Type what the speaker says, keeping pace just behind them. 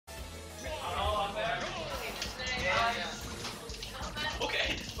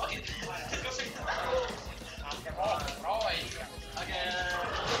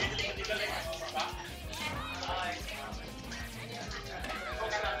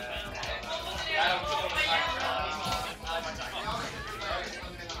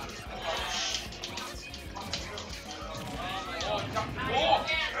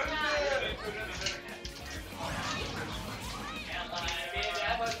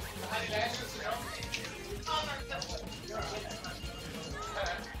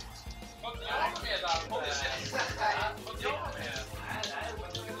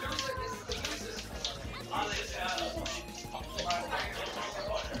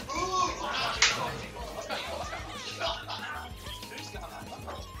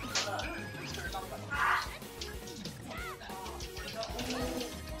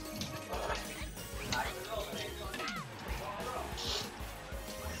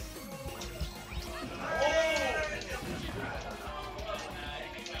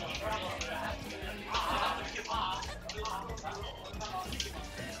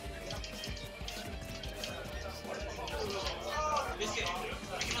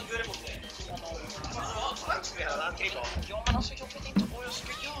Ja, men alltså jag vet inte vad jag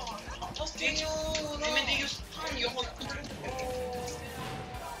ska göra. Fast det är men det är just han jag har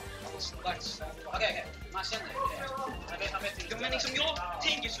Okej, man känner det. Ja, men liksom jag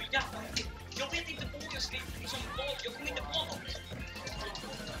tänker så jävla. Jag vet inte vad jag ska liksom, jag kommer inte på något.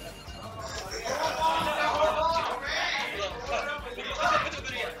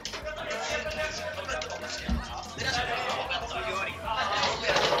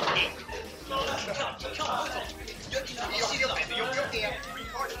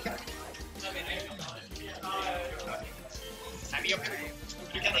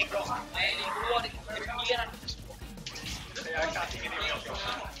 Du kan inte bra. Nej, det går inte. Det fungerar inte. Jag kan ingen idé.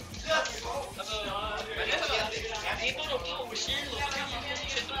 Alltså, det är bara att på kilo så kan man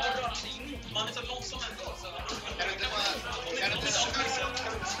inte bara röra sig emot. Man är så långsam ändå. Kan du inte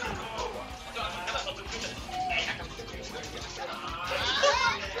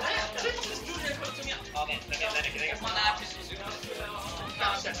man är precis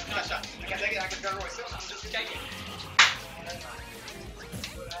kanske. Du kan lägga dra Royce.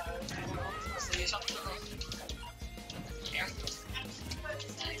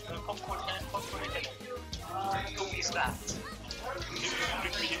 Godis där.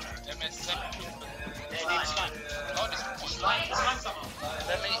 Det är slime. Ja, det är slime.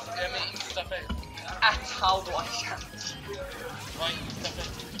 Det är instafett. At how do I chant? Vad är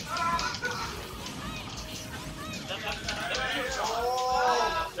instafett?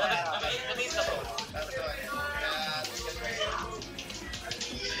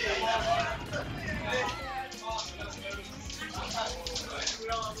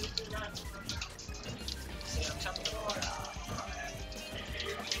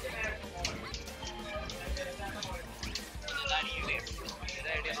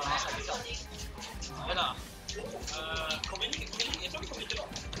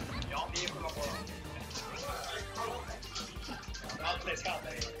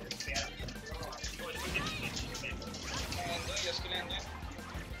 Jag skulle ändå...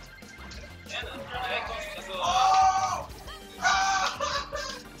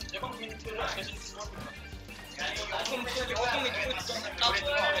 Jag kommer till min tur. Jag känner inte svårt. Jag kommer till 17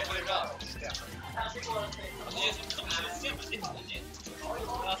 plats. Det är så systemet.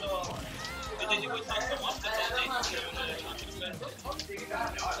 Alltså, det går inte alls som att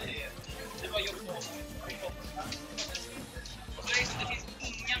det var jobbigt. Och så det finns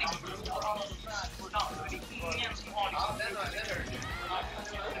ingen ingen som har alla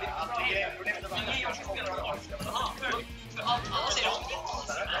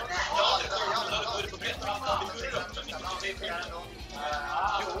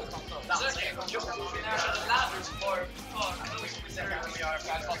säger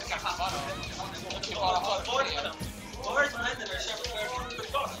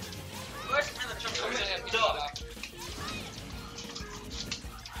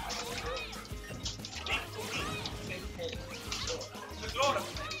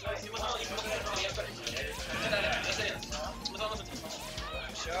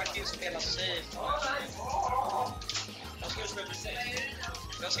försöker spela safe. Jag ska spela safe.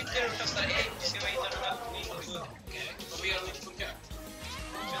 Jag sitter och testar ägg. Ska jag hitta den här på vad gör om det inte funkar?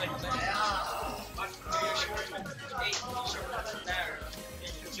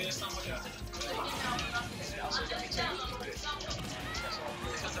 Det är samma grej. Alltså jag fick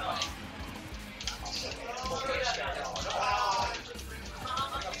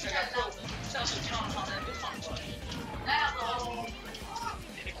sen så kan han ändå fan.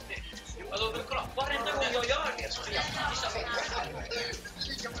 Alltså, kolla, varenda gång jag gör det så vill jag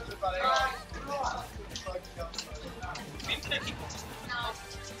inte det kickbox.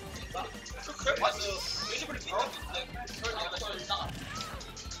 Va? Alltså, det är så borde finna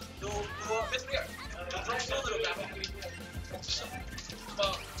då vet du vad jag gör? Jag drar slådor upp där också.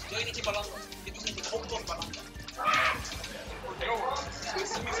 Jag är inte i balans. Det finns inte kombo i balans.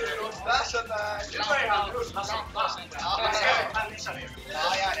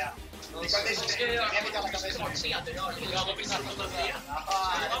 Ska jag göra smart CD? Ja, då blir det snart det igen.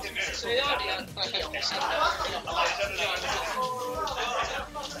 Så jag gör det igen och sen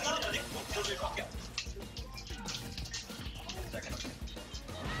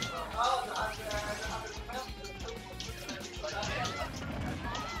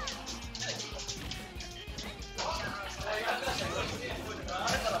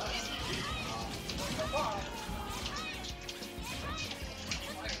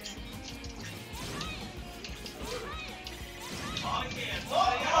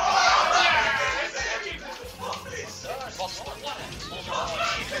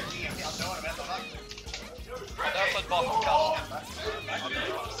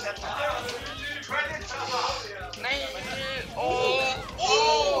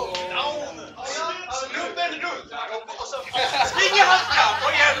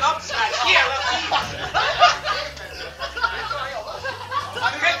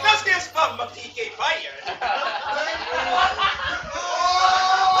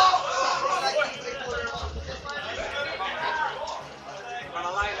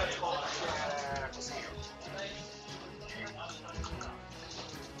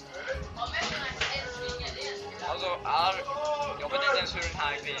jag vet inte ens hur den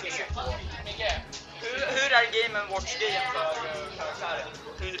här grejen är på. Hur är Game&Watch-grejen för karaktären?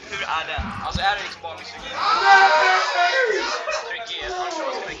 Hur är den? Alltså är det liksom bara musik? Tryck E,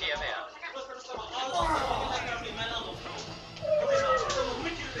 tryck E med.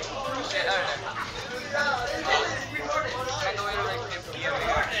 Är det? Men då är det verkligen E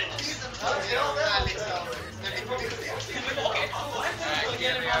med.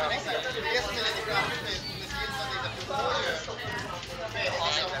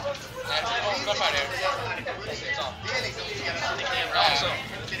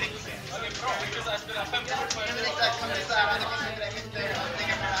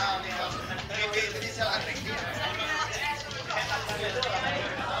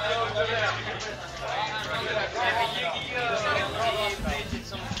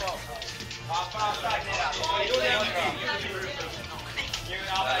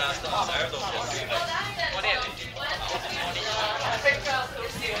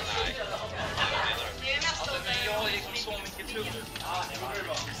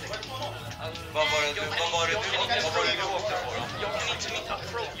 Vad var det du åkte på då? Jag kan inte mitt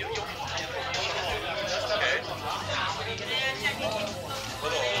afro. Okej.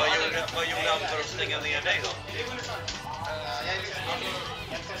 Vadå? Vad gjorde han för att stänga ner dig då?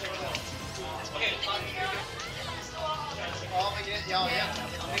 Ja.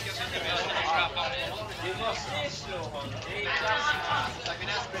 Du måste slå honom. Tack för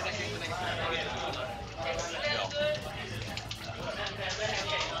Ness, det räcker inte längre.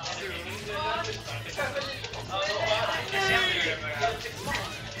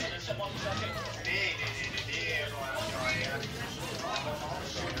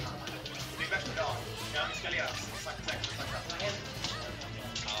 Det är bättre dag. Jag eskalerar. Sakta.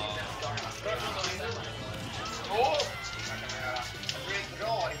 Du är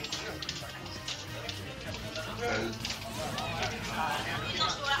bra i mitt rum.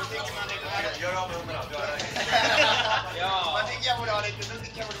 Gör av med hundarna. Ja. Man tycker jag borde ha lite, så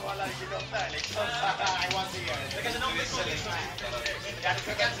tycker jag borde ha lite gott där liksom. I want to hear it. Det kanske någon vill se liksom. Ja,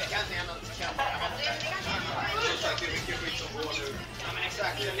 det kan se något som kan. Som sagt, det är mycket skit som går nu. Ja, men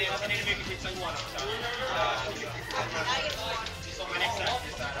exakt. Sen är det mycket skit som går också. Men exakt,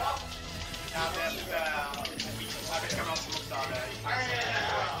 det är såhär. Jag hade ett arbetskamrat som också hade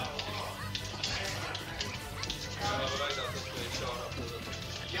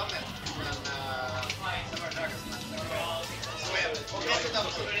jag med, men det var det höga som så är det. Och dessutom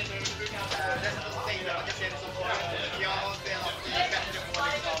så tänkte jag att jag ser det som jag har spelat bättre på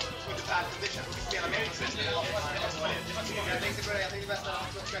liksom ungefär condition och spela mer på slutet. Jag tänkte bäst att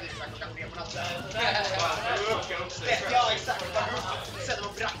jag ska klockan 3 på natten. Ja, exakt. Sen när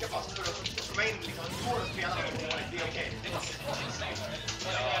man brackar fast för att komma in liksom, får att spela det är okej.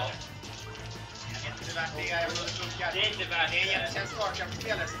 Det är inte värt det. Det känns svårt att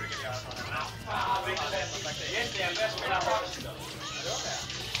spela så brukar vi göra sådana. Det är inte en bäst spela fast.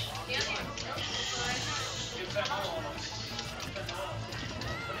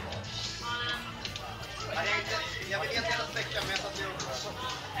 Jag vill inte gärna stäcka, men jag satt ju också.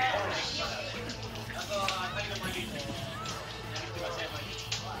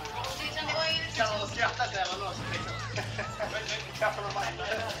 Kan man skratta så här var någon som liksom. Klappar man bara.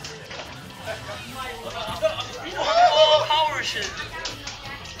 Åh, power shield!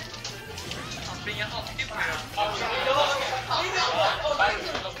 Han springer alltid på den. Power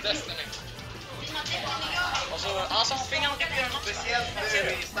shield of Destiny. Och så, alltså han fingrarna kan göra något. Speciellt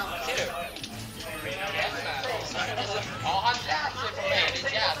i standard. Ser du? Ja, han lät sig från mig, det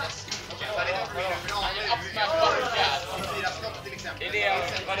är jävla Han är till exempel. Är det,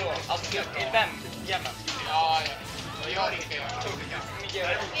 vadå? Alltså, är det vem? Jämmen? Ja, jag gör inget fel.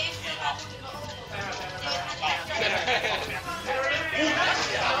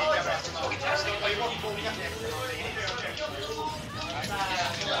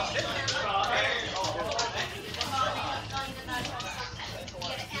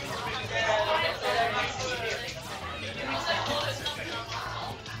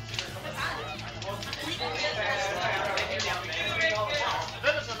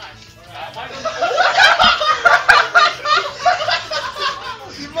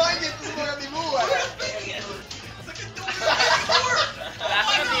 Det var inget så många nivåer.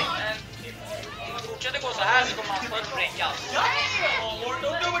 Om man fortsätter gå så här så kommer han få ett springas. Don't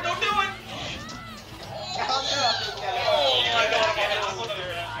do it, don't do it! Alltså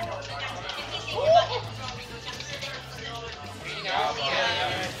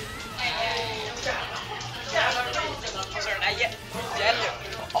den här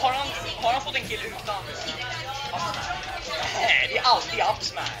har han fått en kill utan upsmash? Nej, det är alltid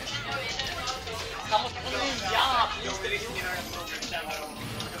upsmash. Han måste få nya. Just det, risken är att man känner om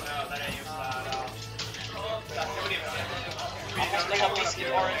kunna öva det just där. Han måste ha biscuit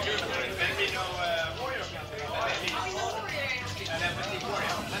RNG. Men vi know Warrior eller SSB4.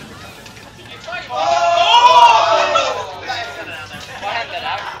 Vad hände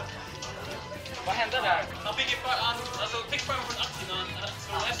där? Vad hände där? Han fick fram från axeln och han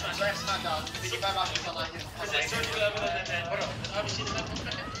slog S-man. Så S-man då. Det fick bara vara sådana. Precis, vadå? Översidan där på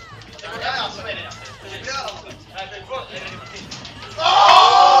späcken? Ja, så är det.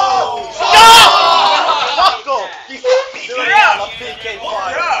 Marco! Du är en jävla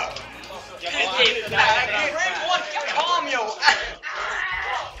PK-fire! Cameo!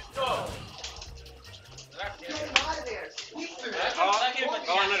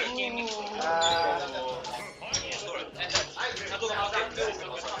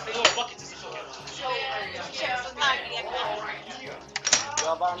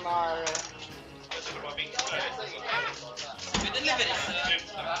 Jag bannar...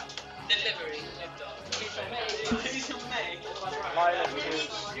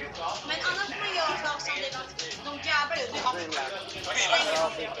 Men annars får man göra sak som det de jävlar ut.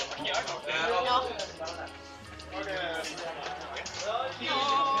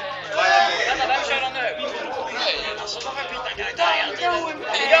 Vänta, vem kör han nu? Alltså de har bytt karaktär egentligen.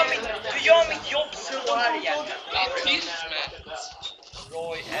 Du gör mitt jobb svårare egentligen. Det är tyst med.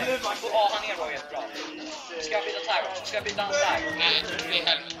 Roy, han är Roy bra. Ska jag byta tag? Ska jag byta hans tag? Nej, det är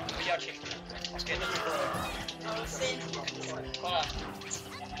helvete. Vi gör chill. Vad ska jag göra? Kolla.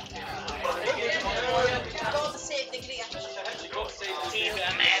 God save the Greek. Team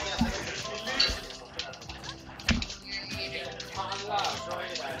med.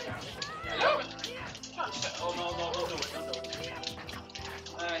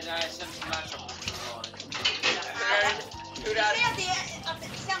 Du säger att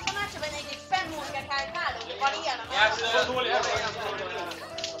sämsta matchen är typ 5 olika karaktärer och det varierar. Men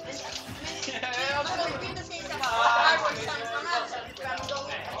man kan inte säga så här var det sämsta matchen.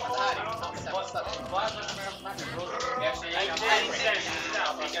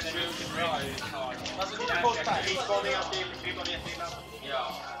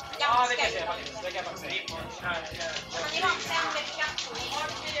 Ja, det kan jag säga faktiskt. Det kan jag faktiskt säga. Men det var en sämre kraft.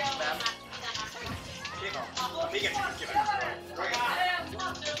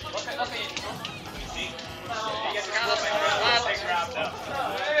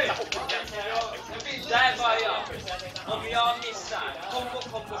 Där var jag. Om jag missar. Kombo.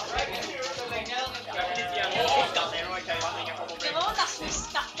 Jag fick inte gärna hitta sig. Det var där som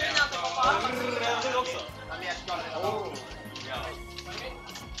startade innan det var bara. Du också.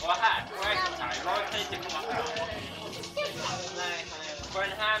 Och här. Vad är kritik på matchen? Nej. För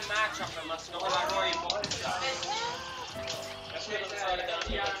den här matchupen man ska hålla Roy borta. Jag skulle inte säga lite annat.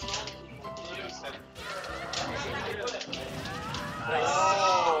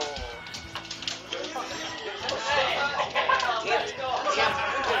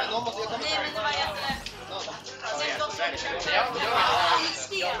 Nej, men det var jätte... Sen då så...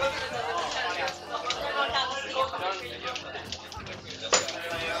 Stel. Det var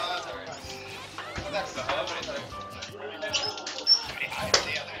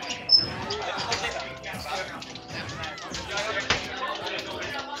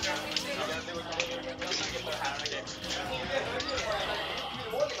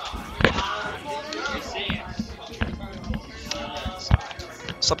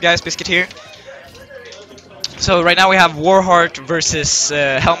Sup guys, Biscuit here. So right now we have Warheart versus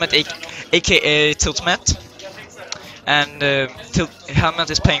Helmet, aka Tiltmet, and Helmet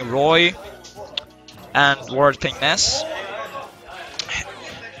is playing Roy, and Warheart playing Ness.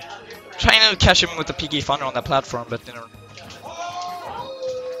 Trying to catch him with the PK Thunder on that platform, but you know,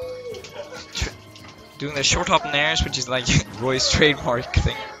 doing the short hop nairs, which is like Roy's trademark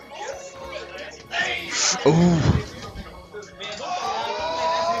thing. Ooh.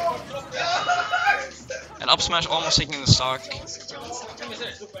 And up smash almost taking the stock.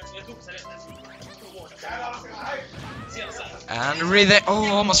 And really,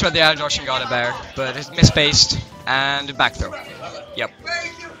 almost read the air dodge and got it there, but it misspaced and back throw. Yep.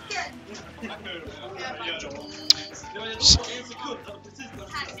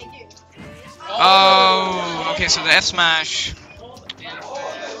 Oh, okay. So the F smash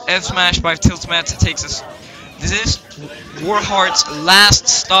by Tiltmet takes us. This is Warheart's last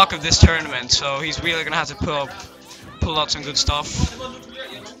stock of this tournament, so he's really gonna have to pull out some good stuff.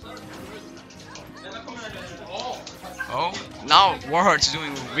 Oh, now Warheart's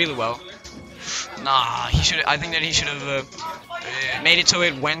doing really well. Nah, I think that he should have made it so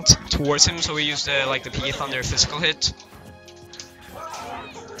it went towards him, so he used like the PK Thunder physical hit.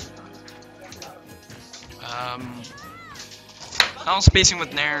 Now spacing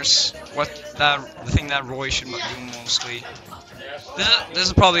with nairs, the thing that Roy should do mostly. This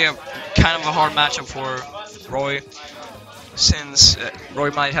is probably a kind of a hard matchup for Roy, since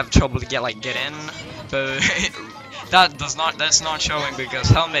Roy might have trouble to get in, but that's not showing because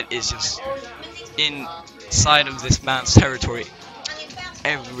Helmet is just inside of this man's territory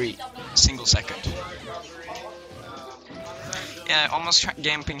every single second. Yeah, almost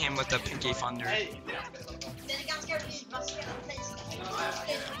gamping him with the PK Thunder.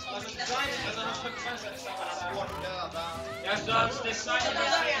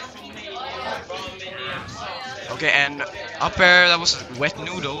 Okay, and up air, that was a wet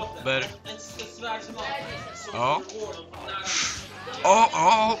noodle, but oh,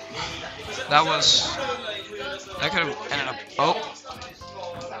 that could have ended up.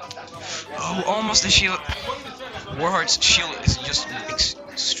 Almost the shield. Warheart's shield is just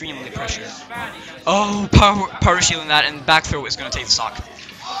extremely pressured. Oh, power shielding that, and back throw is gonna take the stock.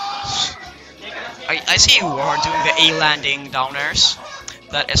 I see Warheart doing the A landing down airs,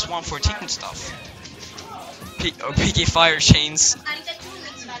 that S114 stuff. PK fire chains.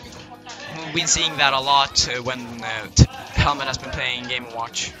 We've been seeing that a lot when Helmet has been playing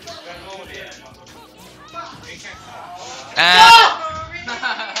Game&Watch.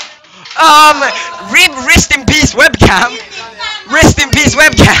 Rest in peace webcam. Rest in peace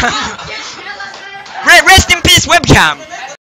webcam. Rest in peace webcam.